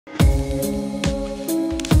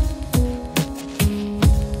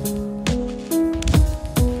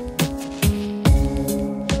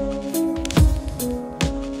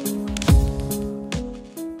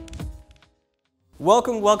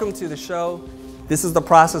Welcome to the show. This is The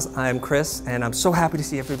Process. I am Chris, and I'm so happy to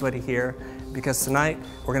see everybody here because tonight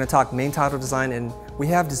we're going to talk main title design, and we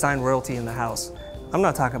have design royalty in the house. I'm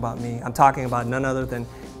not talking about me. I'm talking about none other than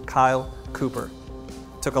Kyle Cooper.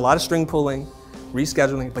 Took a lot of string pulling,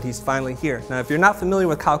 rescheduling, but he's finally here. Now, if you're not familiar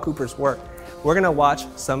with Kyle Cooper's work, we're going to watch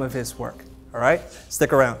some of his work. All right?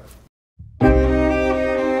 Stick around.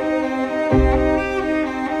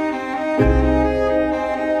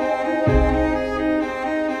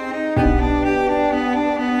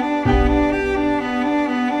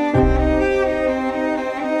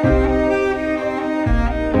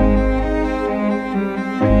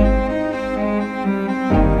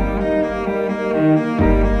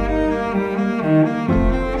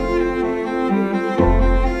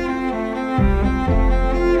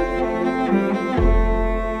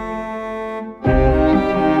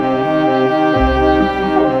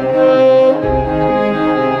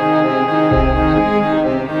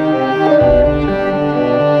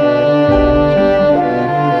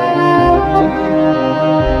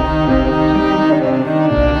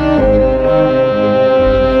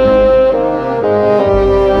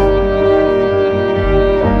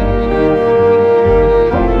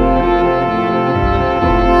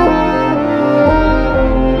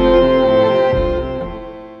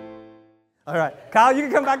 All right, Kyle, you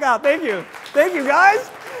can come back out. Thank you. Thank you, guys.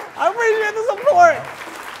 I appreciate the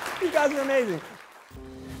support. You guys are amazing.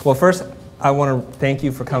 Well, first, I want to thank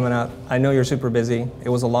you for coming out. I know you're super busy. It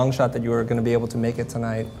was a long shot that you were going to be able to make it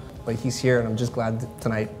tonight, but he's here, and I'm just glad that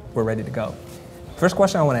tonight we're ready to go. First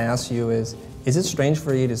question I want to ask you is it strange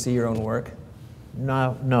for you to see your own work?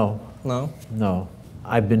 No. No?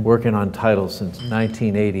 I've been working on titles since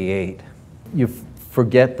 1988. You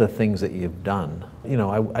forget the things that you've done. You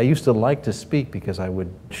know, I used to like to speak because I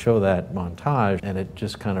would show that montage, and it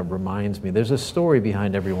just kind of reminds me. There's a story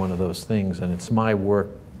behind every one of those things, and it's my work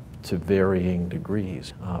to varying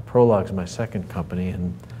degrees. Prologue's my second company,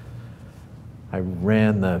 and I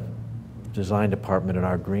ran the design department at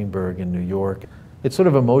our Greenberg in New York. It's sort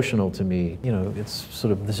of emotional to me. You know, it's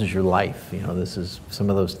sort of, this is your life. You know, this is,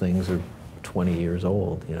 some of those things are 20 years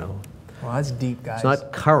old, you know. Well, that's deep, guys. It's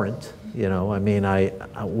not current, you know. I mean,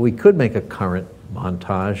 we could make a current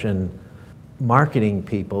montage, and marketing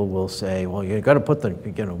people will say, well, you got to put the,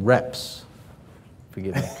 you know, reps.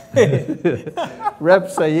 Forgive me.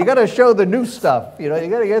 Reps say, you got to show the new stuff, you know. You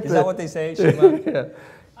got to get Is that what they say, Shima? Yeah.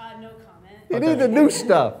 No comment. You need the new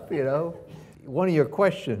stuff, you know. One of your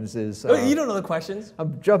questions is... you don't know the questions.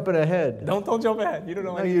 I'm jumping ahead. Don't jump ahead. You don't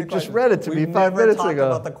know any you of the just questions. read it to me 5 minutes ago. We've never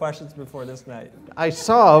talked about the questions before this night. I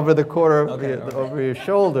saw over the corner of Okay, over your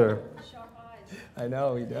shoulder. Sharp eyes. I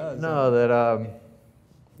know, he does. No, that,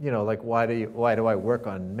 you know, like why do I work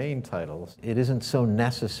on main titles? It isn't so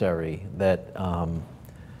necessary that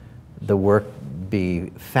the work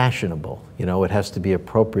be fashionable. You know, it has to be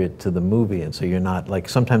appropriate to the movie, and so you're not, like,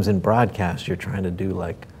 sometimes in broadcast you're trying to do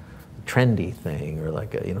like a trendy thing, or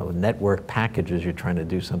like a, you know, network packages, you're trying to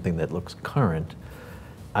do something that looks current.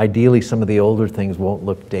 Ideally, some of the older things won't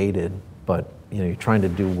look dated, but you know, you're trying to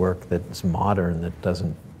do work that's modern, that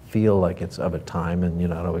doesn't feel like it's of a time, and you're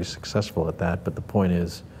not always successful at that. But the point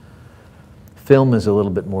is, film is a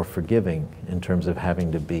little bit more forgiving in terms of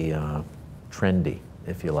having to be trendy,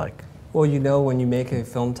 if you like. Well, you know, when you make a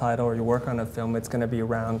film title or you work on a film, it's going to be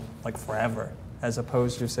around like forever, as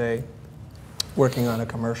opposed to, say, working on a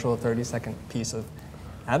commercial 30-second piece of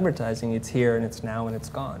advertising. It's here and it's now and it's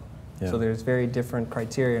gone. Yeah. So there's very different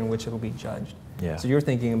criteria in which it will be judged. Yeah. So you're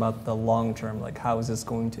thinking about the long term, like how is this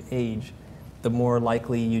going to age? The more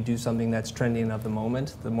likely you do something that's trending of the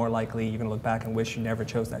moment, the more likely you're going to look back and wish you never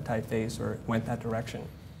chose that typeface or went that direction.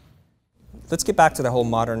 Let's get back to the whole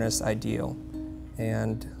modernist ideal.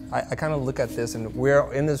 And I kind of look at this, and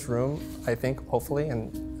we're in this room, I think, hopefully,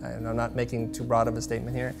 and I'm not making too broad of a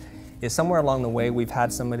statement here, is somewhere along the way we've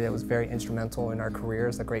had somebody that was very instrumental in our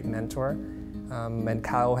careers, a great mentor. And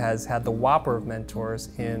Kyle has had the whopper of mentors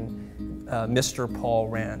in Mr. Paul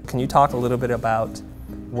Rand. Can you talk a little bit about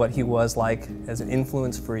what he was like as an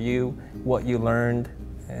influence for you, what you learned,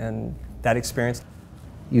 and that experience?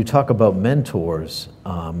 You talk about mentors.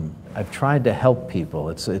 I've tried to help people.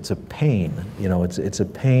 It's a pain, you know. It's a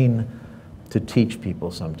pain to teach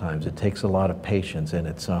people sometimes. It takes a lot of patience, and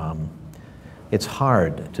it's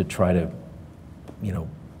hard to try to, you know,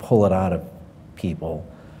 pull it out of people.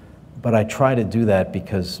 But I try to do that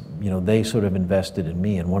because, you know, they sort of invested in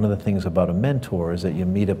me. And one of the things about a mentor is that you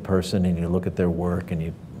meet a person and you look at their work and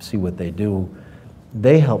you see what they do.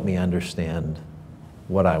 They help me understand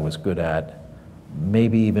what I was good at,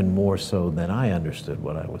 maybe even more so than I understood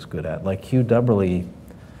what I was good at. Like Hugh Dubberly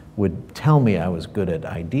would tell me I was good at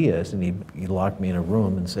ideas, and he'd lock me in a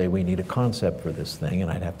room and say, we need a concept for this thing,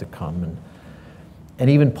 and I'd have to come. And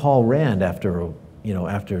even Paul Rand, after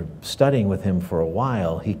studying with him for a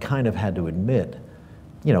while, he kind of had to admit,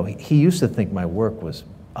 he used to think my work was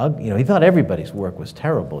ugly. He thought everybody's work was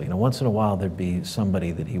terrible. Once in a while there'd be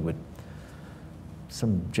somebody that he would,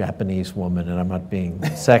 some Japanese woman, and I'm not being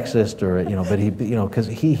sexist or, but because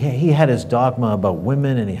he had his dogma about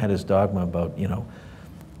women, and he had his dogma about,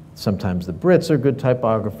 sometimes the Brits are good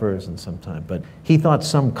typographers and sometimes, but he thought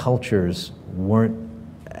some cultures weren't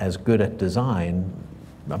as good at design,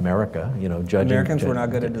 America, judging. Americans were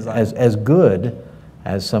not good at design. As good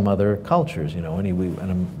as some other cultures,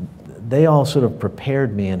 they all sort of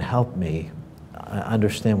prepared me and helped me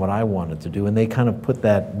understand what I wanted to do, and they kind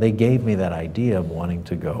of they gave me that idea of wanting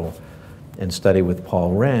to go and study with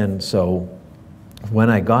Paul Rand. So when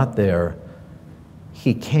I got there,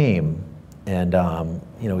 he came, and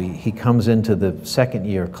he comes into the second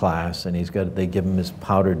year class, and they give him his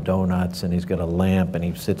powdered donuts, and he's got a lamp, and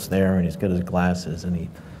he sits there, and he's got his glasses, and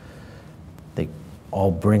they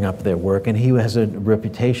all bring up their work, and he has a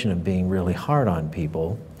reputation of being really hard on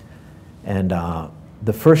people. And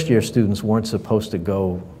the first year students weren't supposed to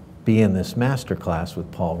go be in this master class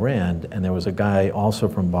with Paul Rand, and there was a guy also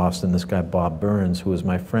from Boston, this guy Bob Burns, who was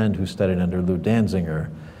my friend who studied under Lou Danziger,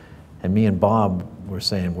 and me and Bob were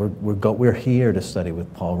saying, we're here to study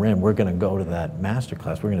with Paul Rand, we're going to go to that master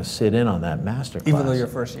class, we're going to sit in on that master class. Even though you're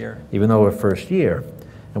first year? Even though we're first year.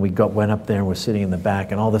 And we went up there and we're sitting in the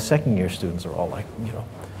back, and all the second year students are all like,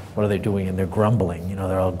 what are they doing? And they're grumbling,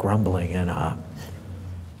 they're all grumbling, and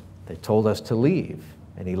they told us to leave.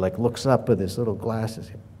 And he looks up with his little glasses.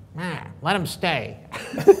 Let him stay.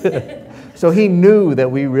 So he knew that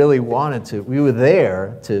we really wanted to. We were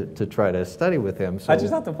there to try to study with him. So I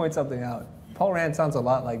just have to point something out. Paul Rand sounds a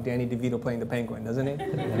lot like Danny DeVito playing the Penguin, doesn't he?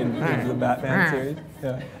 In the Batman series.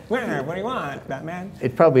 Yeah. What do you want, Batman?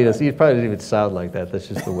 It probably does. He probably doesn't even sound like that. That's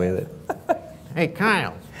just the way that. Hey,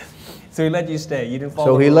 Kyle. So he let you stay. You didn't follow.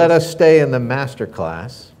 So the he rules. let us stay in the master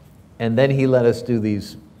class, and then he let us do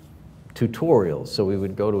these tutorials. So we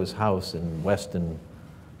would go to his house in Weston,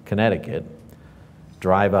 Connecticut,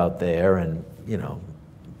 drive out there, and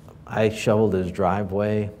I shoveled his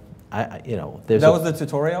driveway. That was the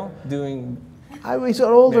tutorial? He's an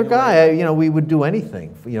older guy. We would do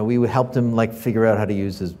anything. We would help him figure out how to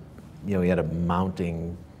use his. He had a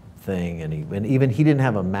mounting thing, and even he didn't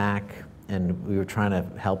have a Mac, and we were trying to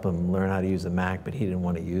help him learn how to use the Mac, but he didn't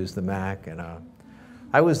want to use the Mac. And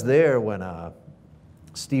I was there when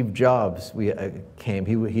Steve Jobs came.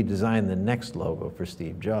 He designed the next logo for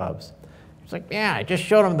Steve Jobs. He's like, yeah, I just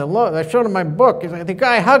showed him the logo. I showed him my book. He's like, the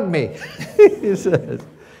guy hugged me. He says.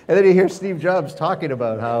 And then you hear Steve Jobs talking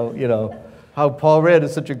about how Paul Rand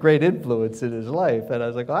is such a great influence in his life. And I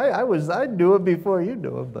was like, I knew him before you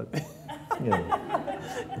knew him, but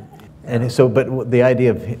And so, but the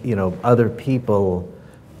idea of if other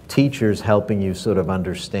teachers helping you sort of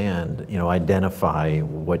understand, identify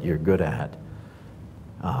what you're good at.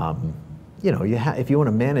 If you want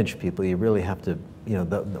to manage people, you really have to,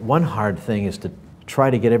 the one hard thing is to try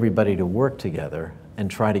to get everybody to work together and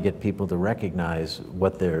try to get people to recognize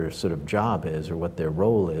what their sort of job is or what their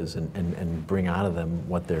role is, and bring out of them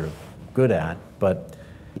what they're good at. But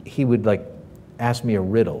he would ask me a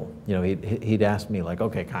riddle. He'd ask me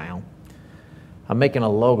okay, Kyle, I'm making a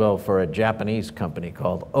logo for a Japanese company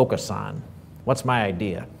called Okasan. What's my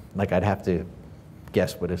idea? I'd have to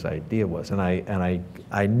guess what his idea was, and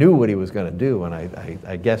I knew what he was going to do, and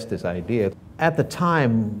I guessed his idea. At the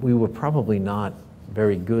time, we were probably not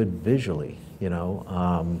very good visually,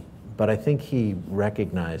 but I think he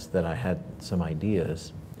recognized that I had some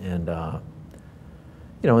ideas, and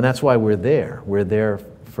and that's why we're there. We're there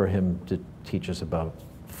for him to teach us about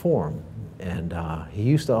form, and he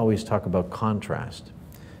used to always talk about contrast.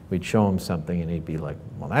 We'd show him something, and he'd be like,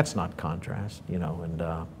 "Well, that's not contrast," and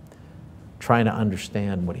trying to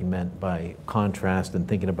understand what he meant by contrast and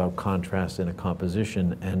thinking about contrast in a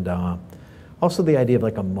composition, and also the idea of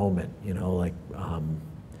a moment,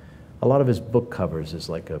 a lot of his book covers is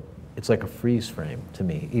it's like a freeze frame to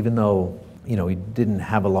me, even though he didn't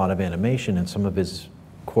have a lot of animation in some of his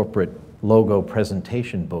corporate logo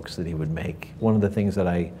presentation books that he would make. One of the things that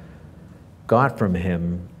I got from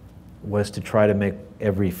him was to try to make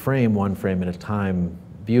every frame, one frame at a time,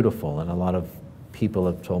 beautiful, and a lot of people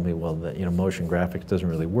have told me, well, that motion graphics doesn't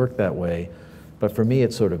really work that way, but for me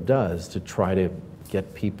it sort of does, to try to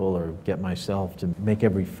get people or get myself to make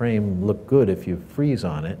every frame look good if you freeze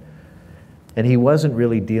on it. And he wasn't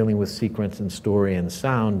really dealing with sequence and story and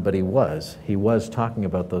sound, but he was. He was talking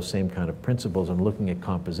about those same kind of principles and looking at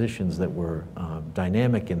compositions that were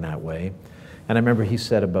dynamic in that way. And I remember he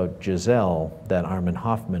said about Giselle, that Armin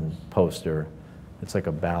Hoffman poster, it's like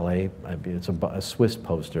a ballet, it's a Swiss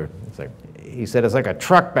poster. It's like, he said it's like a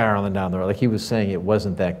truck barreling down the road. Like he was saying it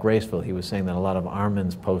wasn't that graceful. He was saying that a lot of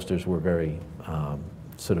Armin's posters were very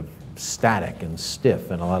sort of static and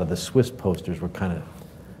stiff, and a lot of the Swiss posters were kind of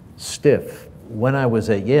stiff. When I was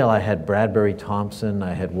at Yale, I had Bradbury Thompson,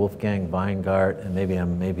 I had Wolfgang Weingart, and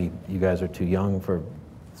maybe you guys are too young for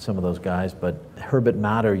some of those guys, but Herbert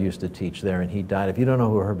Mader used to teach there, and he died. If you don't know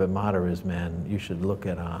who Herbert Mader is, man, you should look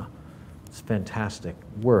at it's fantastic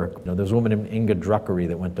work. You know, there's a woman named Inga Druckery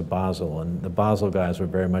that went to Basel, and the Basel guys were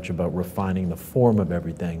very much about refining the form of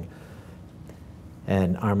everything.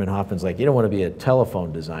 And Armin Hoffman's like, you don't want to be a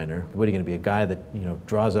telephone designer. What are you going to be, a guy that, you know,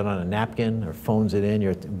 draws it on a napkin or phones it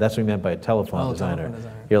in? That's what he meant by a telephone designer. Telephone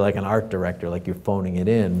designer. You're like an art director, like you're phoning it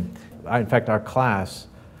in. In fact, our class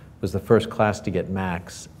was the first class to get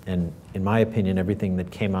Macs, and in my opinion, everything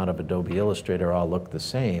that came out of Adobe Illustrator all looked the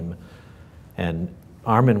same. And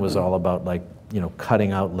Armin was all about, like, you know,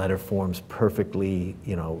 cutting out letter forms perfectly,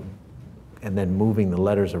 you know, and then moving the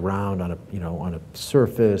letters around on a, you know, on a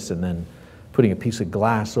surface, and then putting a piece of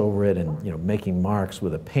glass over it, and, you know, making marks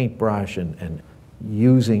with a paintbrush, and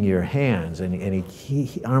using your hands. And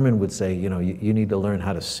Armin would say, you know, you need to learn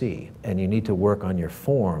how to see, and you need to work on your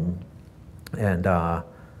form. And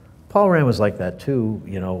Paul Rand was like that too,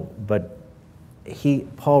 you know, but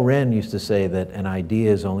Paul Rand used to say that an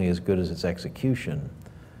idea is only as good as its execution.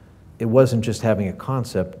 It wasn't just having a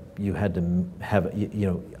concept, you had to have, you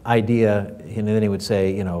know, idea, and then he would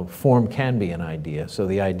say, you know, form can be an idea, so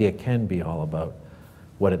the idea can be all about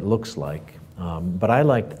what it looks like. But I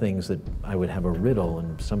liked things that I would have a riddle,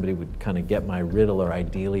 and somebody would kind of get my riddle, or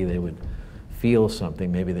ideally they would feel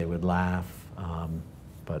something, maybe they would laugh,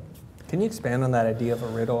 but... Can you expand on that idea of a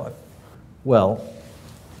riddle? Well,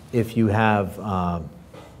 if you have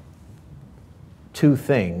two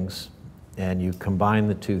things, and you combine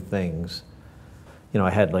the two things, you know, I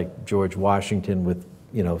had like George Washington with,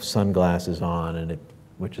 you know, sunglasses on, and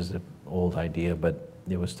which is an old idea, but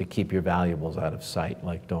it was to keep your valuables out of sight,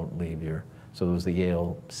 like don't leave your, so it was the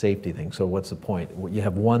Yale safety thing. So what's the point? You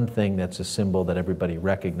have one thing that's a symbol that everybody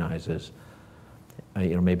recognizes,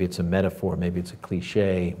 you know, maybe it's a metaphor, maybe it's a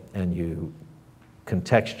cliche, and you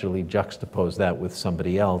contextually juxtapose that with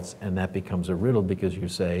somebody else, and that becomes a riddle, because you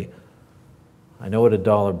say, I know what a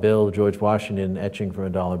dollar bill, George Washington etching from a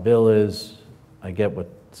dollar bill is. I get what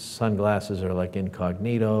sunglasses are like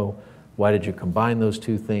incognito. Why did you combine those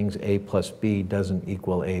two things? A plus B doesn't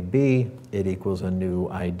equal AB. It equals a new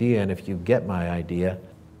idea. And if you get my idea,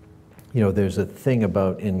 you know, there's a thing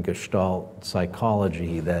about in Gestalt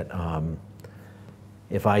psychology that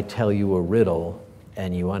if I tell you a riddle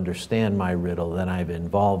and you understand my riddle, then I've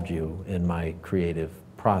involved you in my creative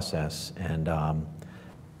process. And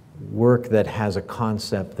work that has a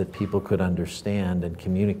concept that people could understand and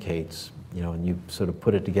communicates, you know, and you sort of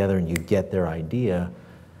put it together and you get their idea,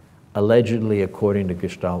 allegedly, according to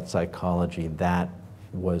Gestalt psychology, that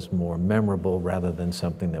was more memorable rather than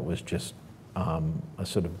something that was just a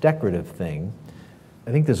sort of decorative thing.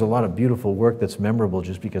 I think there's a lot of beautiful work that's memorable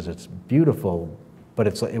just because it's beautiful, but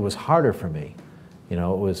it was harder for me. You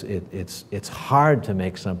know, it's hard to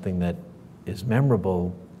make something that is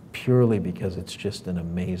memorable purely because it's just an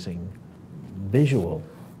amazing visual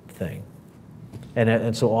thing.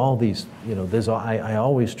 And so all these, you know, I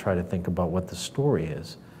always try to think about what the story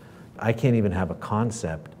is. I can't even have a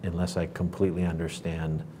concept unless I completely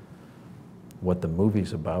understand what the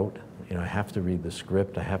movie's about. You know, I have to read the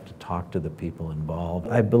script, I have to talk to the people involved.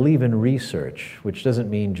 I believe in research, which doesn't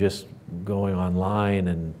mean just going online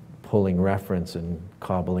and pulling reference and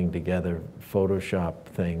cobbling together Photoshop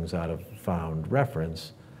things out of found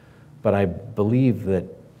reference. But I believe that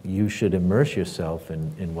you should immerse yourself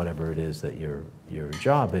in whatever it is that your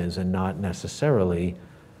job is, and not necessarily,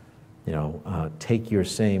 you know, take your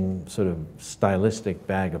same sort of stylistic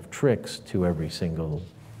bag of tricks to every single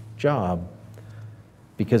job,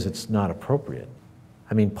 because it's not appropriate.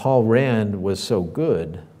 I mean, Paul Rand was so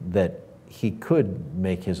good that he could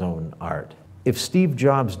make his own art. If Steve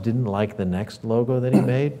Jobs didn't like the next logo that he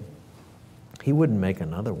made, he wouldn't make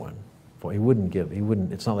another one.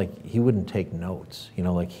 It's not like he wouldn't take notes. You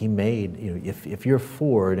know, like he made, you know, if you're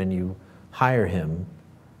Ford and you hire him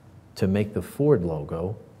to make the Ford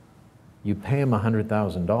logo, you pay him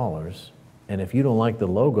 $100,000, and if you don't like the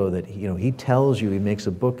logo that, you know, he tells you, he makes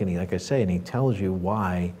a book, and he, like I say, and he tells you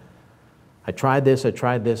why. I tried this, I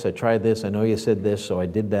tried this, I tried this, I know you said this, so I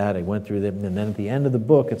did that, I went through them, and then at the end of the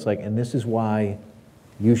book, it's like, and this is why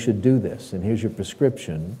you should do this, and here's your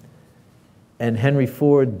prescription. And Henry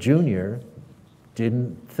Ford Jr.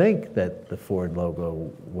 didn't think that the Ford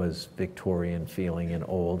logo was Victorian feeling and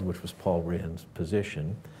old, which was Paul Rand's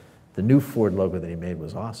position. The new Ford logo that he made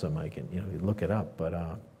was awesome. I can, you look it up, but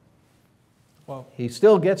well, he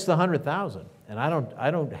still gets the 100,000, and I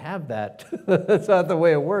don't have that. That's not the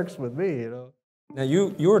way it works with me, Now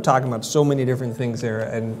you were talking about so many different things there,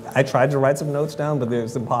 and I tried to write some notes down, but it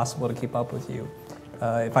was impossible to keep up with you.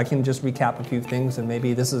 If I can just recap a few things, and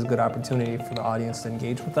maybe this is a good opportunity for the audience to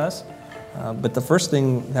engage with us. But the first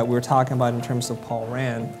thing that we were talking about in terms of Paul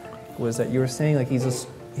Rand was that you were saying like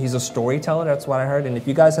he's a storyteller. That's what I heard. And if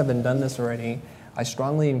you guys haven't done this already, I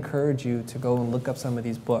strongly encourage you to go and look up some of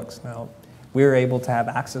these books. Now, we were able to have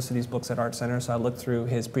access to these books at Art Center, so I looked through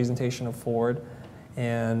his presentation of Ford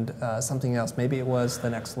and something else. Maybe it was the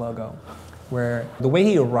next logo, where the way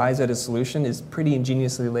he arrives at his solution is pretty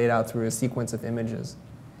ingeniously laid out through a sequence of images.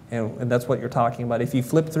 And that's what you're talking about. If you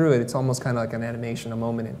flip through it, it's almost kind of like an animation, a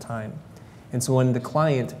moment in time. And so when the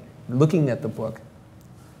client, looking at the book,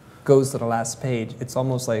 goes to the last page, it's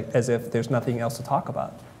almost like as if there's nothing else to talk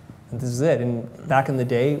about. And this is it. And back in the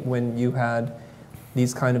day when you had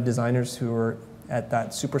these kind of designers who were at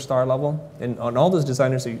that superstar level, and on all those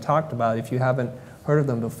designers that you talked about, if you haven't heard of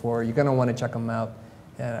them before, you're going to want to check them out.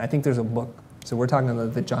 And I think there's a book. So we're talking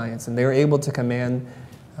about the giants, and they were able to command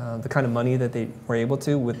the kind of money that they were able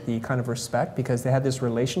to with the kind of respect because they had this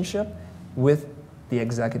relationship with the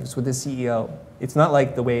executives, with the CEO. It's not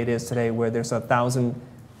like the way it is today where there's 1,000,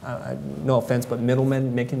 no offense, but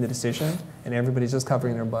middlemen making the decision and everybody's just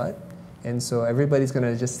covering their butt. And so everybody's going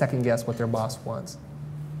to just second guess what their boss wants.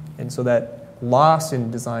 And so that loss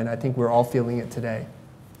in design, I think we're all feeling it today.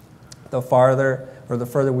 The farther or the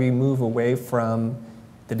further we move away from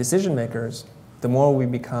the decision makers, the more we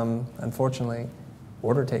become, unfortunately,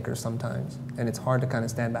 order takers sometimes. And it's hard to kind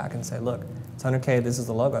of stand back and say, look, it's 100K, this is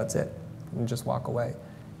the logo, that's it. And just walk away.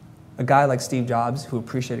 A guy like Steve Jobs, who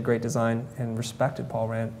appreciated great design and respected Paul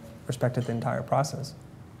Rand, respected the entire process.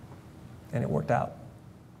 And it worked out.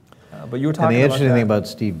 But you were talking about And the interesting thing about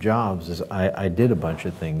Steve Jobs is I did a bunch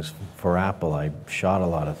of things for Apple. I shot a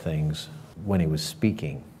lot of things when he was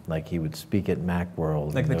speaking. Like he would speak at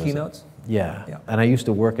Macworld. Like the keynotes? Yeah. And I used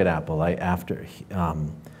to work at Apple. After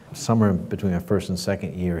somewhere between my first and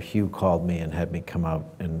second year, Hugh called me and had me come out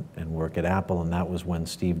and work at Apple, and that was when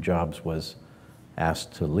Steve Jobs was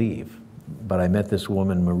asked to leave. But I met this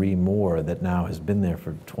woman, Marie Moore, that now has been there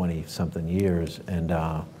for 20-something years, and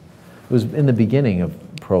it was in the beginning of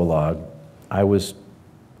Prologue. I was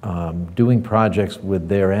doing projects with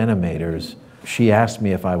their animators. She asked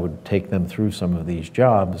me if I would take them through some of these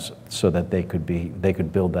jobs so that they could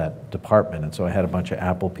build that department. And so I had a bunch of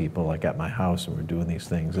Apple people like at my house and we're doing these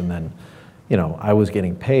things. And then, I was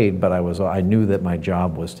getting paid, but I knew that my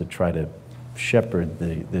job was to try to shepherd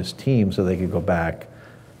this team so they could go back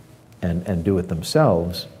and do it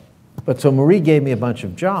themselves. But so Marie gave me a bunch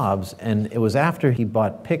of jobs, and it was after he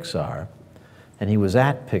bought Pixar, and he was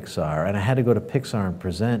at Pixar, and I had to go to Pixar and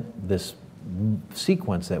present this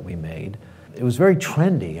sequence that we made. It was very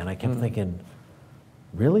trendy, and I kept thinking,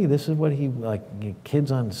 really, this is what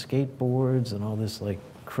kids on skateboards and all this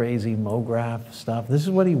crazy MoGraph stuff, this is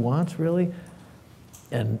what he wants, really?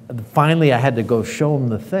 And finally I had to go show him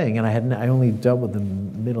the thing, and I only dealt with the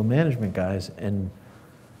middle management guys, and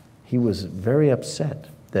he was very upset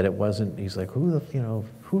that it wasn't, he's like,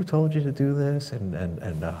 who told you to do this?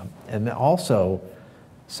 And also,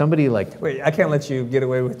 somebody Wait, I can't let you get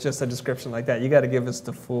away with just a description like that. You got to give us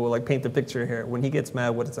the full, paint the picture here. When he gets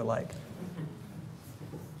mad, what is it like?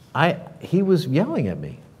 He was yelling at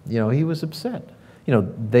me. He was upset.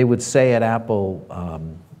 They would say at Apple,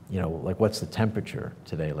 what's the temperature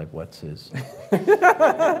today? What's his?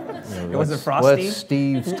 Was it frosty? What's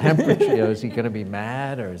Steve's temperature? Is he going to be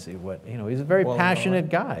mad, or is he what? He's a very passionate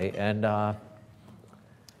guy, and.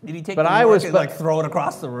 Did he take the mark and throw it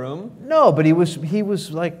across the room? No, but he was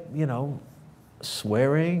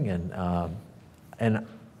swearing, and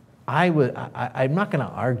I'm not going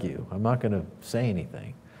to argue. I'm not going to say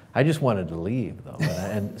anything. I just wanted to leave though,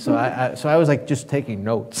 so I was just taking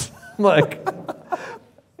notes. I'm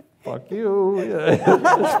fuck you.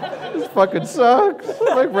 This fucking sucks.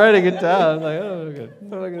 I'm writing it down. Oh,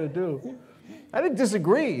 what am I going to do? I didn't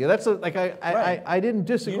disagree. That's I didn't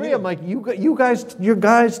disagree. I'm you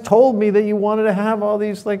guys told me that you wanted to have all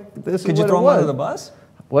these this. Could you throw him under the bus?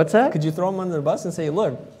 What's that? Could you throw him under the bus and say,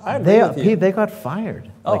 look, I agree with you? They got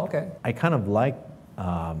fired. Oh, okay. I kind of like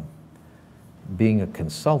being a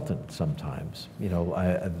consultant sometimes. You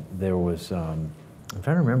know, there was, I'm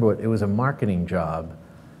trying to remember it was a marketing job,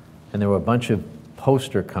 and there were a bunch of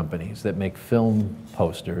poster companies that make film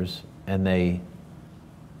posters, and they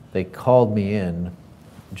called me in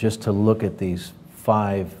just to look at these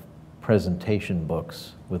 5 presentation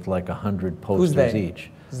books with like 100 posters Who's they? each.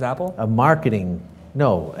 Zapple? A marketing,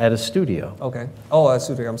 no, at a studio. Okay. Oh, a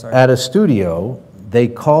studio, I'm sorry. At a studio, they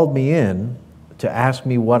called me in to ask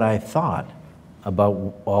me what I thought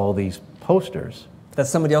about all these posters. That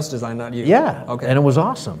somebody else designed, not you? Yeah, Okay. and it was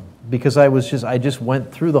awesome because I just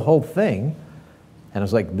went through the whole thing and I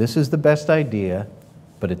was like, this is the best idea,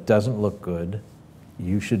 but it doesn't look good.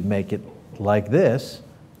 You should make it like this,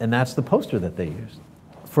 and that's the poster that they used.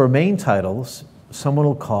 For main titles, someone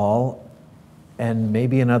will call and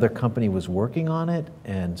maybe another company was working on it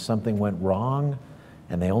and something went wrong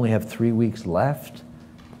and they only have 3 weeks left,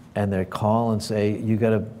 and they call and say, you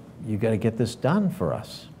gotta get this done for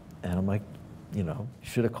us. And I'm like, you know, you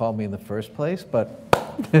should have called me in the first place, but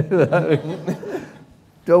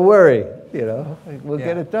don't worry, you know, we'll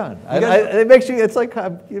get it done. It makes you, it's like,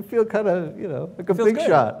 you feel kind of, you know, like a big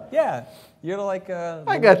shot. Yeah, you're like.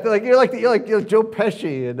 You're like Joe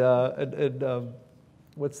Pesci in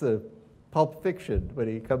what's the Pulp Fiction when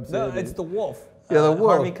he comes in. No, it's the Wolf. Yeah, the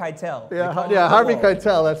Wolf. Harvey Keitel. Yeah, Harvey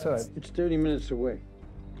Keitel. That's right. It's 30 minutes away.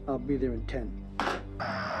 I'll be there in 10.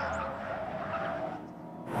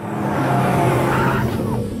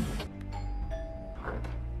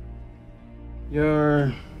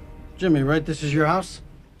 You're Jimmy, right? This is your house?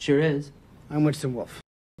 Sure is. I'm Winston Wolf.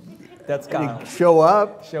 That's Kyle. Show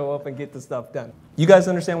up And get the stuff done. You guys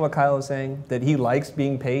understand what Kyle is saying? That he likes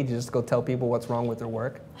being paid to just go tell people what's wrong with their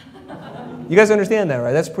work? You guys understand that,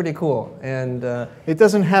 right? That's pretty cool. And it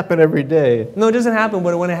doesn't happen every day. no, it doesn't happen,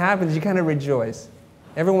 but when it happens, you kind of rejoice.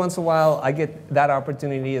 Every once in a while, I get that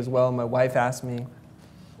opportunity as well. My wife asked me,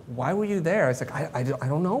 why were you there? I was like, I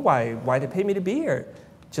don't know why they paid me to be here.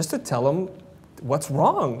 Just to tell them what's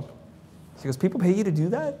wrong. She goes, people pay you to do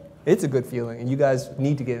that? It's a good feeling, and you guys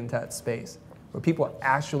need to get into that space where people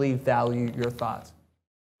actually value your thoughts.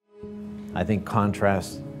 I think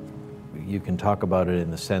contrast, you can talk about it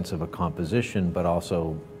in the sense of a composition, but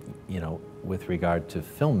also, you know, with regard to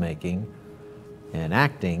filmmaking and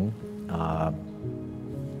acting,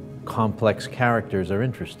 complex characters are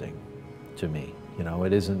interesting to me. You know,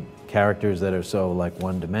 it isn't characters that are so like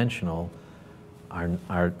one-dimensional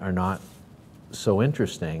are not so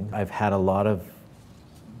interesting. I've had a lot of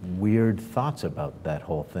weird thoughts about that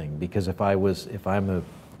whole thing, because if I'm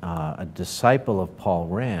a disciple of Paul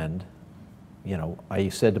Rand, you know, I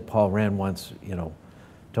said to Paul Rand once, you know,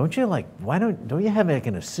 don't you don't you have like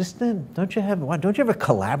an assistant? Don't you ever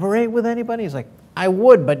collaborate with anybody? He's like, I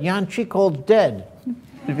would, but Jan Chico's dead.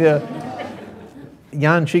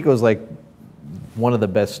 Jan Chico's like one of the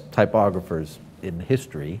best typographers in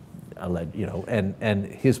history, you know, and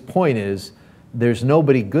his point is, there's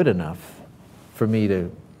nobody good enough for me to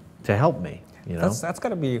help me, you know? That's got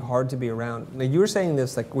to be hard to be around. Now, you were saying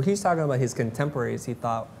this, like, when he's talking about his contemporaries he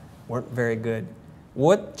thought weren't very good.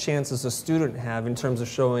 What chance does a student have in terms of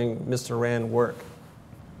showing Mr. Rand work?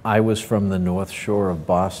 I was from the North Shore of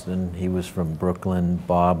Boston. He was from Brooklyn.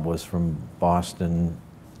 Bob was from Boston.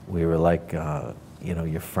 We were like, you know,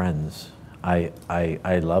 your friends. I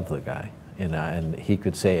love the guy, and he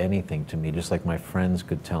could say anything to me, just like my friends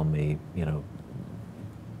could tell me, you know,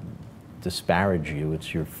 disparage you.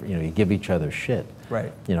 It's your, you know, you give each other shit.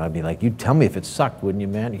 Right. You know, I'd be like, you'd tell me if it sucked, wouldn't you,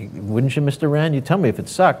 man? Wouldn't you, Mr. Rand? You'd tell me if it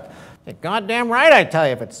sucked. Goddamn right I'd tell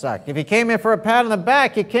you if it sucked. If you came in for a pat on the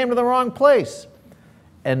back, you came to the wrong place.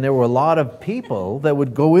 And there were a lot of people that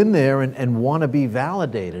would go in there and want to be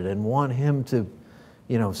validated and want him to,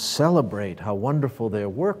 you know, celebrate how wonderful their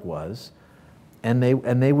work was. And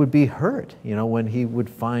they would be hurt, you know, when he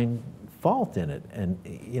would find fault in it. And,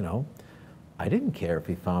 you know, I didn't care if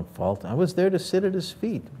he found fault. I was there to sit at his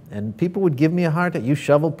feet. And people would give me a hard time. You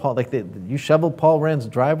shoveled you shoveled Paul Rand's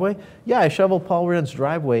driveway? Yeah, I shoveled Paul Rand's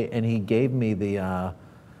driveway, and he gave me the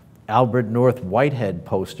Albert North Whitehead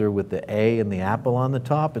poster with the A and the apple on the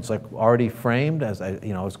top. It's like already framed. As I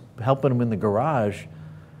was helping him in the garage,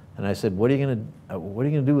 and I said, "What are you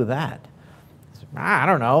gonna do with that?" He said, I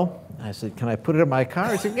don't know. I said, "Can I put it in my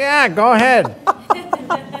car?" He said, "Yeah, go ahead."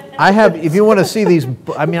 I have, if you want to see these,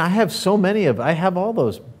 I mean, I have so many I have all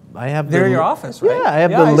those. They're in your office, right? Yeah, I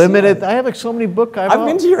have the limited, I have like so many books. I've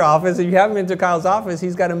been to your office. If you haven't been to Kyle's office,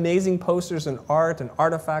 he's got amazing posters and art and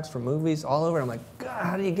artifacts from movies all over. I'm like, God,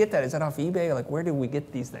 how do you get that? Is that off eBay? Like, where do we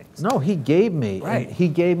get these things? No, he gave me. Right. He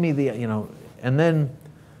gave me the, you know, and then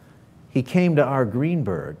he came to our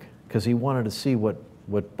Greenberg because he wanted to see what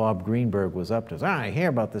what Bob Greenberg was up to. I hear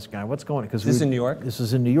about this guy. What's going on? Is this in New York? This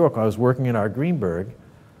is in New York. I was working at our Greenberg,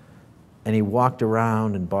 and he walked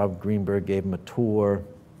around, and Bob Greenberg gave him a tour,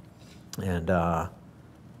 and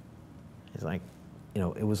he's like, you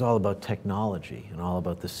know, it was all about technology and all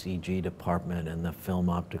about the CG department and the film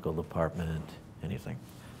optical department, and he's like,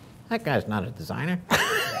 that guy's not a designer.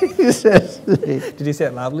 He says, did he say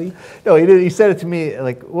it loudly? No, he did. He said it to me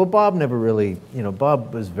like, well, Bob never really, you know,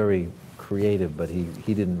 Bob was very creative, but he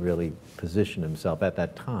didn't really position himself at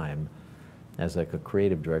that time as like a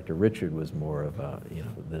creative director. Richard was more of a, you know,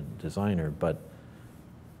 the designer. But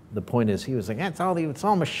the point is, he was like, it's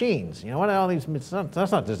all machines. You know, what are all these?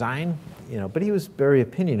 That's not design. You know, but he was very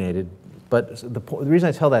opinionated. But the reason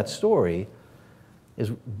I tell that story is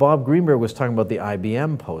Bob Greenberg was talking about the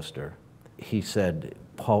IBM poster. He said,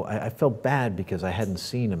 Paul, I felt bad because I hadn't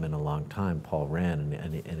seen him in a long time, Paul Rand,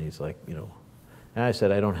 and he's like, you know, and I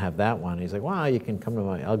said, I don't have that one. He's like, well, you can come to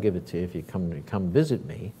I'll give it to you if you come visit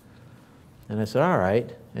me. And I said, all right.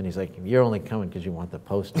 And he's like, you're only coming because you want the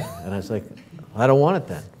poster. And I was like, I don't want it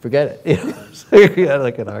then. Forget it. You know, so we had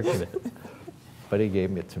like an argument. But he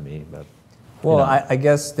gave it to me. But, well, you know. I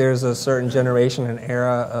guess there's a certain generation and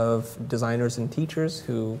era of designers and teachers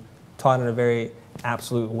who taught in a very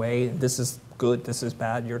absolute way. This is good, this is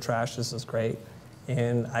bad, you're trash, this is great.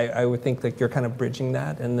 And I would think that you're kind of bridging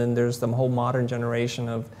that. And then there's the whole modern generation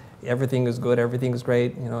of everything is good, everything is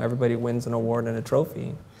great, you know, everybody wins an award and a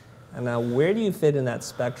trophy. And now where do you fit in that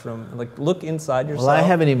spectrum? Like, look inside yourself. Well, I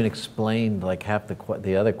haven't even explained like half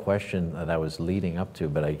the other question that I was leading up to,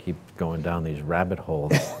 but I keep going down these rabbit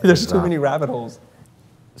holes. There's too many rabbit holes.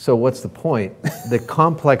 So what's the point? The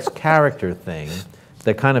complex character thing,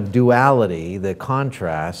 the kind of duality, the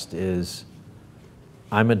contrast is,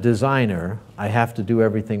 I'm a designer, I have to do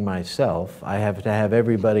everything myself, I have to have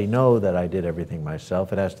everybody know that I did everything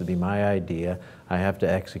myself, it has to be my idea, I have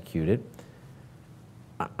to execute it.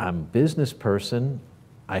 I'm a business person,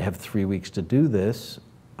 I have 3 weeks to do this,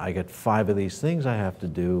 I got 5 of these things I have to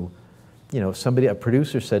do. You know, a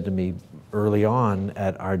producer said to me early on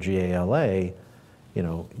at RGALA, you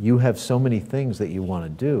know, you have so many things that you want to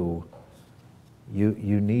do,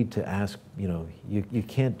 you need to ask, you know, you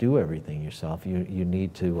can't do everything yourself. You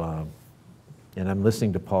need to, and I'm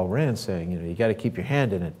listening to Paul Rand saying, you know, you got to keep your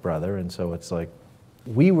hand in it, brother. And so it's like,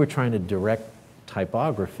 we were trying to direct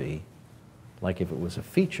typography like if it was a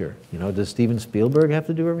feature. You know, does Steven Spielberg have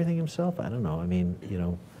to do everything himself? I don't know. I mean, you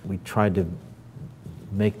know, we tried to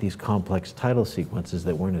make these complex title sequences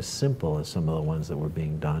that weren't as simple as some of the ones that were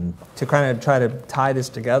being done. To kind of try to tie this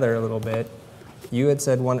together a little bit, you had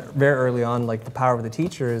said very early on, like the power of the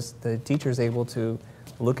teacher is able to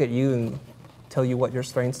look at you and tell you what your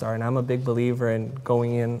strengths are. And I'm a big believer in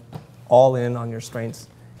going all in on your strengths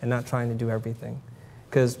and not trying to do everything.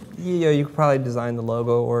 Because you know, you could probably design the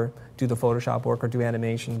logo or do the Photoshop work or do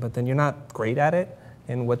animation, but then you're not great at it.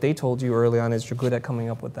 And what they told you early on is you're good at coming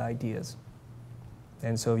up with the ideas.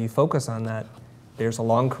 And so if you focus on that, there's a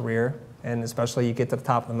long career, and especially you get to the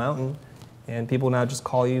top of the mountain, and people now just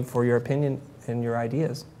call you for your opinion and your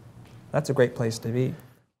ideas. That's a great place to be.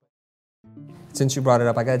 Since you brought it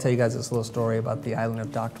up, I got to tell you guys this little story about the island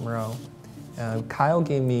of Dr. Moreau. Kyle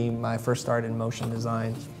gave me my first start in motion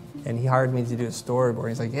design, and he hired me to do a storyboard.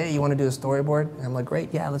 He's like, hey, you want to do a storyboard? And I'm like,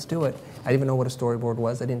 great, yeah, let's do it. I didn't even know what a storyboard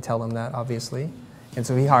was. I didn't tell him that, obviously. And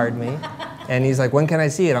so he hired me, and he's like, when can I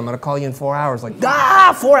see it? I'm going to call you in 4 hours. Like,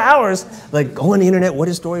 4 hours? Like, go on the internet, what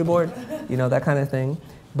is storyboard? You know, that kind of thing.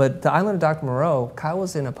 But the island of Dr. Moreau, Kyle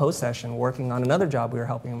was in a post session working on another job we were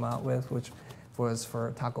helping him out with, which was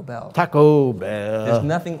for Taco Bell. Taco Bell. There's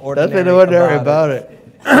nothing ordinary, about it.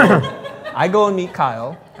 I go and meet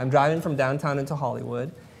Kyle. I'm driving from downtown into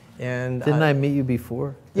Hollywood. And Didn't I meet you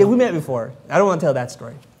before? Yeah, we met before. I don't want to tell that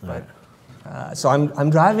story. But, so I'm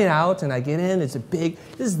driving out, and I get in. It's a big,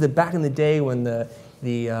 this is the back in the day when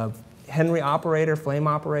the Henry operator, flame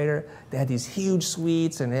operator, they had these huge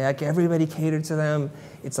suites, and like everybody catered to them.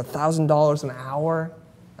 It's $1,000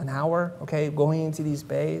 an hour, okay, going into these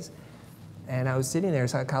bays. And I was sitting there,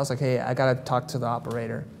 so Kyle's like, hey, I got to talk to the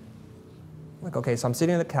operator. I'm like, okay, so I'm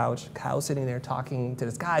sitting on the couch. Kyle's sitting there talking to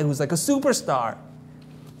this guy who's like a superstar.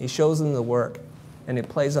 He shows him the work, and it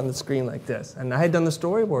plays on the screen like this. And I had done the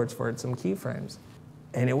storyboards for it, some keyframes,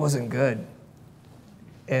 and it wasn't good.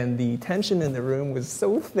 And the tension in the room was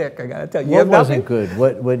so thick, I gotta tell you. What wasn't good?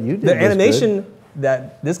 What you did The was animation good.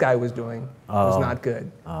 That this guy was doing was not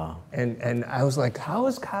good. And I was like, how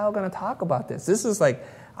is Kyle gonna talk about this? This is like,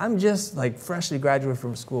 I'm just like freshly graduated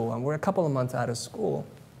from school. We're a couple of months out of school.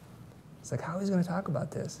 It's like, how is he gonna talk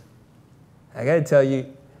about this? I gotta tell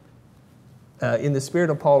you, in the spirit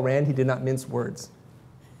of Paul Rand, he did not mince words.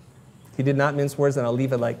 He did not mince words, and I'll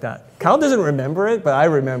leave it like that. Kyle doesn't remember it, but I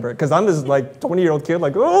remember it, because I'm this like 20-year-old kid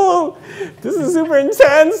like, oh, this is super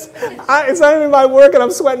intense. It's not even my work, and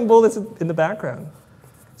I'm sweating bullets in the background.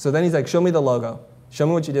 So then he's like, show me the logo. Show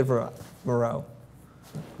me what you did for Moreau.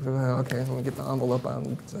 Okay, let me get the envelope out.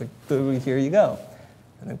 It's like, here you go.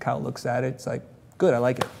 And then Kyle looks at it. It's like, good, I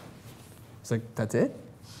like it. It's like, that's it?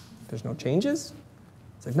 There's no changes?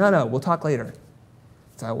 It's like, no, we'll talk later.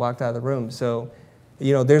 So I walked out of the room. So,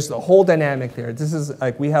 you know, there's the whole dynamic there. This is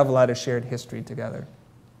like, we have a lot of shared history together.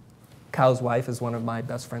 Kyle's wife is one of my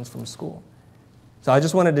best friends from school. So I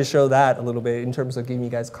just wanted to show that a little bit in terms of giving you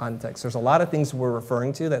guys context. There's a lot of things we're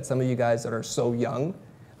referring to that some of you guys that are so young,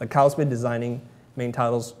 like Kyle's been designing main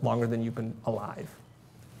titles longer than you've been alive.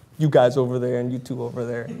 You guys over there and you two over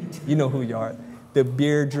there, you know who you are. The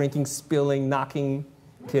beer drinking, spilling, knocking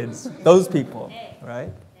kids. Those people,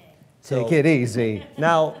 right? Take it easy.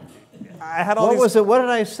 Now, I had all What these... was it? What did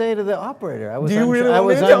I say to the operator? Do you really want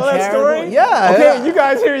me to tell that story? Yeah. Okay, yeah. you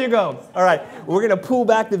guys, here you go. All right, we're going to pull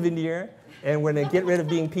back the veneer, and we're going to get rid of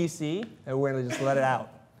being PC, and we're going to just let it out.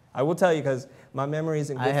 I will tell you, because my memory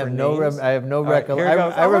isn't good for names. I have no Right, recollection.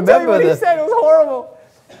 I remember remember what he said. It was horrible.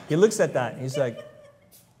 He looks at that, and he's like,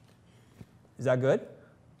 is that good?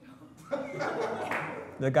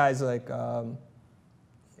 The guy's like,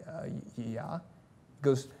 yeah. He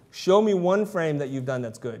goes, show me one frame that you've done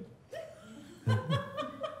that's good.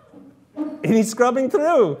 And he's scrubbing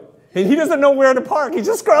through. And he doesn't know where to park. He's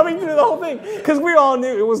just scrubbing through the whole thing. Because we all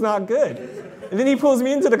knew it was not good. And then he pulls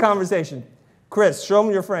me into the conversation. Chris, show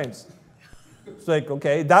me your frames. It's like,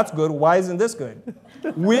 okay, that's good. Why isn't this good?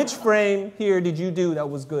 Which frame here did you do that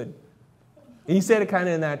was good? And he said it kind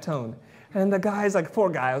of in that tone. And the guy's like, poor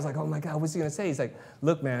guy, I was like, oh my God, what's he going to say? He's like,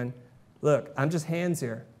 look, man, look, I'm just hands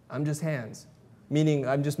here. I'm just hands. Meaning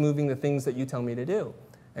I'm just moving the things that you tell me to do.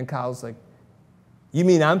 And Kyle's like, you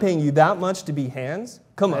mean I'm paying you that much to be hands?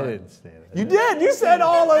 Come on. I didn't say that. You did. You said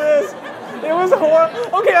all of this. It was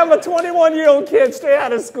horrible. Okay, I'm a 21-year-old kid straight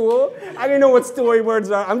out of school. I didn't know what storyboards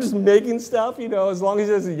are. I'm just making stuff, you know. As long as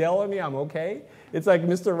he doesn't yell at me, I'm okay. It's like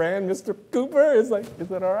Mr. Rand, Mr. Cooper. It's like, is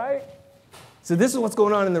that all right? So this is what's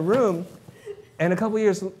going on in the room. And a couple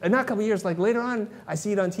years, not a couple years, like later on, I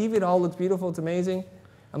see it on TV. It all looks beautiful. It's amazing.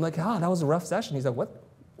 I'm like, oh, that was a rough session. He's like, what?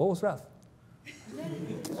 What was rough?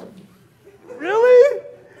 Really?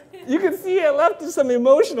 You can see it left some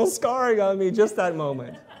emotional scarring on me just that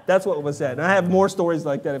moment. That's what was said. And I have more stories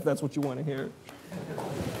like that if that's what you want to hear.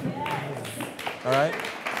 All right?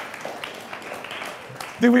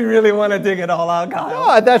 Do we really want to dig it all out,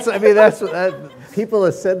 Kyle? No, people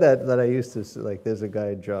have said that I used to, like, there's a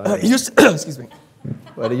guy, John. Excuse me.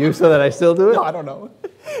 What, do you say that I still do it? No, I don't know.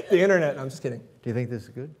 The internet, I'm just kidding. Do you think this is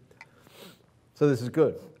good? So this is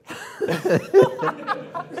good.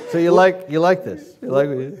 So you like this? You like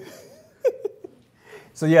it?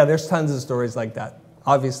 So yeah, there's tons of stories like that.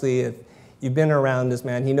 Obviously, if you've been around this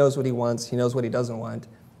man, he knows what he wants, he knows what he doesn't want,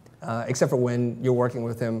 except for when you're working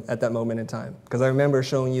with him at that moment in time. Because I remember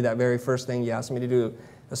showing you that very first thing you asked me to do,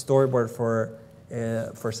 a storyboard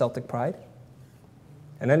for Celtic Pride.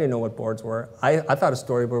 And I didn't know what boards were. I thought a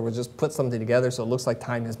storyboard was just put something together so it looks like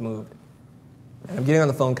time has moved. And I'm getting on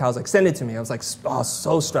the phone, Kyle's like, send it to me. I was like, oh,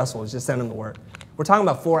 so stressful, just send him the work. We're talking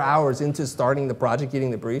about 4 hours into starting the project, getting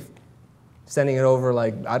the brief, sending it over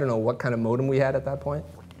like, I don't know what kind of modem we had at that point.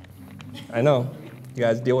 I know, you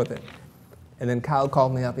guys deal with it. And then Kyle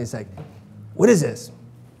called me up and he's like, what is this?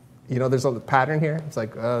 You know, there's a pattern here. It's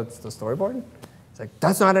like, it's the storyboard. It's like,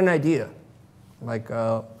 that's not an idea. I'm like,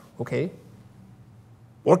 okay,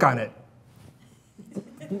 work on it.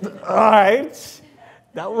 All right.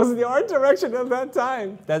 That was the art direction of that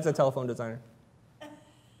time. That's a telephone designer.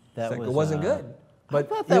 It wasn't good. But I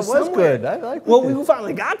thought that was good. I like. Well, we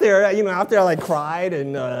finally got there. You know, after I like cried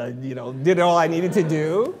and you know did all I needed to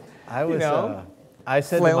do. I was. You know, I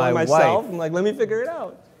said to my myself, wife. I'm like, let me figure it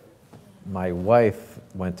out. My wife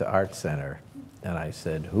went to Art Center, and I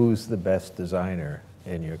said, "Who's the best designer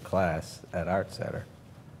in your class at Art Center?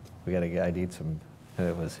 We got to get. I need some." And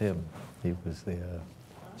it was him. He was the.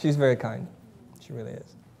 She's very kind. She really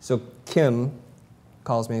is. So Kim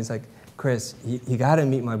calls me. He's like, Chris, you got to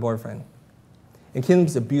meet my boyfriend. And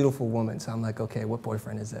Kim's a beautiful woman. So I'm like, okay, what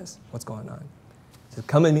boyfriend is this? What's going on? He said,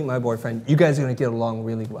 come and meet my boyfriend. You guys are going to get along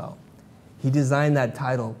really well. He designed that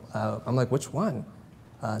title. I'm like, which one?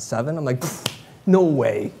 Se7en? I'm like, no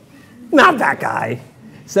way. Not that guy.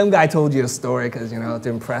 Some guy told you a story because, you know, to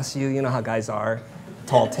impress you. You know how guys are.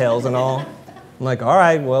 Tall tales and all. I'm like, all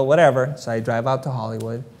right, well, whatever. So I drive out to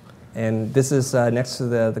Hollywood. And this is next to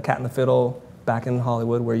the Cat and the Fiddle back in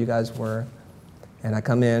Hollywood where you guys were. And I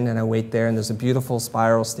come in and I wait there, and there's a beautiful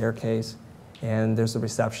spiral staircase. And there's a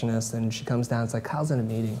receptionist, and she comes down. It's like, Kyle's in a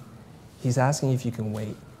meeting. He's asking if you can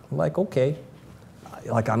wait. I'm like, okay.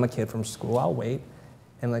 Like, I'm a kid from school. I'll wait.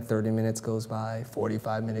 And like 30 minutes goes by,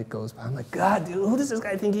 45 minutes goes by. I'm like, God, dude, who does this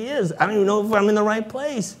guy think he is? I don't even know if I'm in the right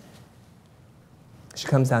place. She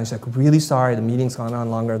comes down. She's like, really sorry. The meeting's gone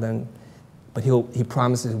on longer than, but he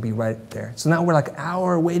promises he'll be right there. So now we're like an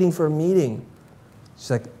hour waiting for a meeting.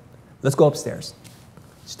 She's like, let's go upstairs.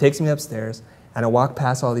 She takes me upstairs, and I walk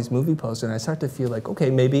past all these movie posters, and I start to feel like,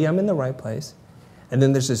 okay, maybe I'm in the right place. And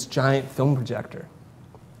then there's this giant film projector,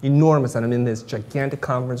 enormous, and I'm in this gigantic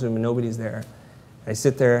conference room, and nobody's there. I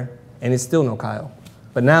sit there, and it's still no Kyle.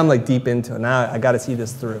 But now I'm like deep into it. Now I got to see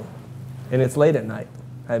this through. And it's late at night.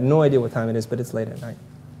 I have no idea what time it is, but it's late at night.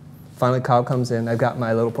 Finally, Kyle comes in. I've got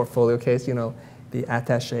my little portfolio case, you know, the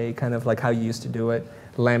attaché, kind of like how you used to do it,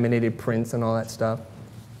 laminated prints and all that stuff.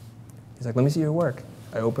 He's like, let me see your work.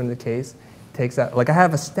 I open the case, takes out, like I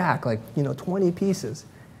have a stack, like, you know, 20 pieces.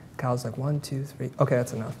 Kyle's like, 1, 2, 3. Okay,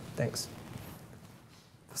 that's enough. Thanks.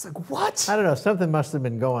 I was like, what? I don't know. Something must have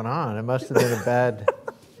been going on. It must have been a bad.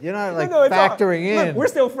 You're not like no, factoring in. Look, we're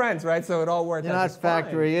still friends, right? So it all worked out. You're not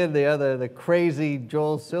factoring in the crazy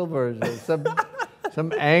Joel Silvers or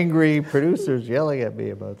some angry producers yelling at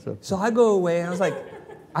me about something. So I go away and I was like,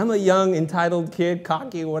 I'm a young, entitled kid,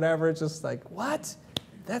 cocky, whatever. It's just like, what?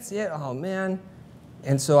 That's it? Oh, man.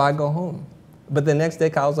 And so I go home. But the next day,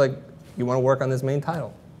 Kyle's like, you want to work on this main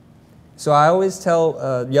title? So I always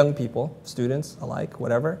tell young people, students alike,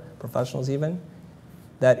 whatever, professionals even,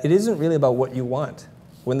 that it isn't really about what you want.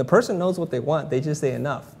 When the person knows what they want, they just say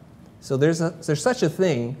enough. So there's such a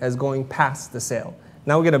thing as going past the sale.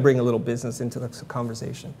 Now we're going to bring a little business into the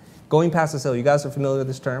conversation. Going past the sale, you guys are familiar with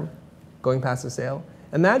this term? Going past the sale?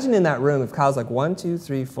 Imagine in that room if Kyle's like, 1, 2,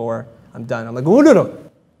 3, 4, I'm done. I'm like, oh, no.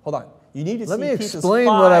 Hold on. You need to Let see me pieces explain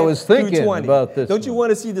 5 what I was through thinking 20. about this. Don't you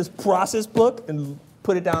want to see this process book and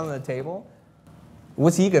put it down on the table?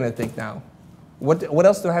 What's he going to think now? What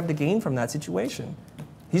else do I have to gain from that situation?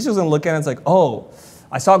 He's just going to look at it and it's like, oh,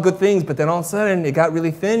 I saw good things, but then all of a sudden it got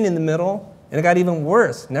really thin in the middle and it got even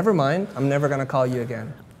worse. Never mind. I'm never going to call you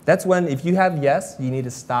again. That's when, if you have yes, you need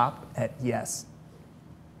to stop at yes.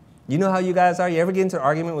 You know how you guys are? You ever get into an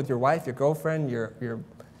argument with your wife, your girlfriend, your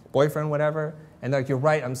boyfriend, whatever, and they're like, you're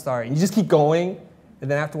right, I'm sorry. And you just keep going, and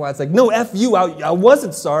then after a while it's like, no, F you, I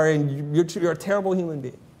wasn't sorry, and you're a terrible human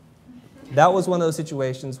being. That was one of those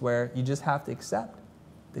situations where you just have to accept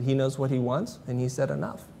that he knows what he wants, and he said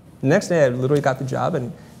enough. The next day I literally got the job,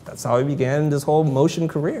 and that's how I began this whole motion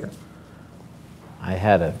career.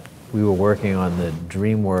 We were working on the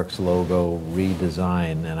DreamWorks logo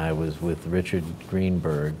redesign, and I was with Richard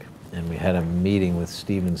Greenberg, and we had a meeting with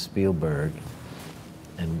Steven Spielberg.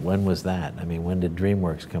 And when was that? I mean, when did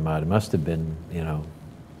DreamWorks come out? It must have been, you know,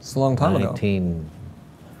 It's a long time ago.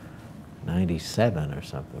 1997 or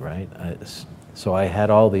something, right? So I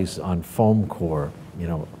had all these on foam core, you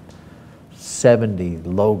know, 70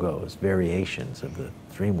 logos, variations of the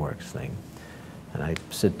DreamWorks thing. And I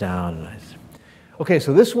sit down and I say, okay,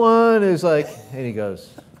 so this one is like, and he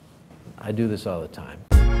goes, I do this all the time.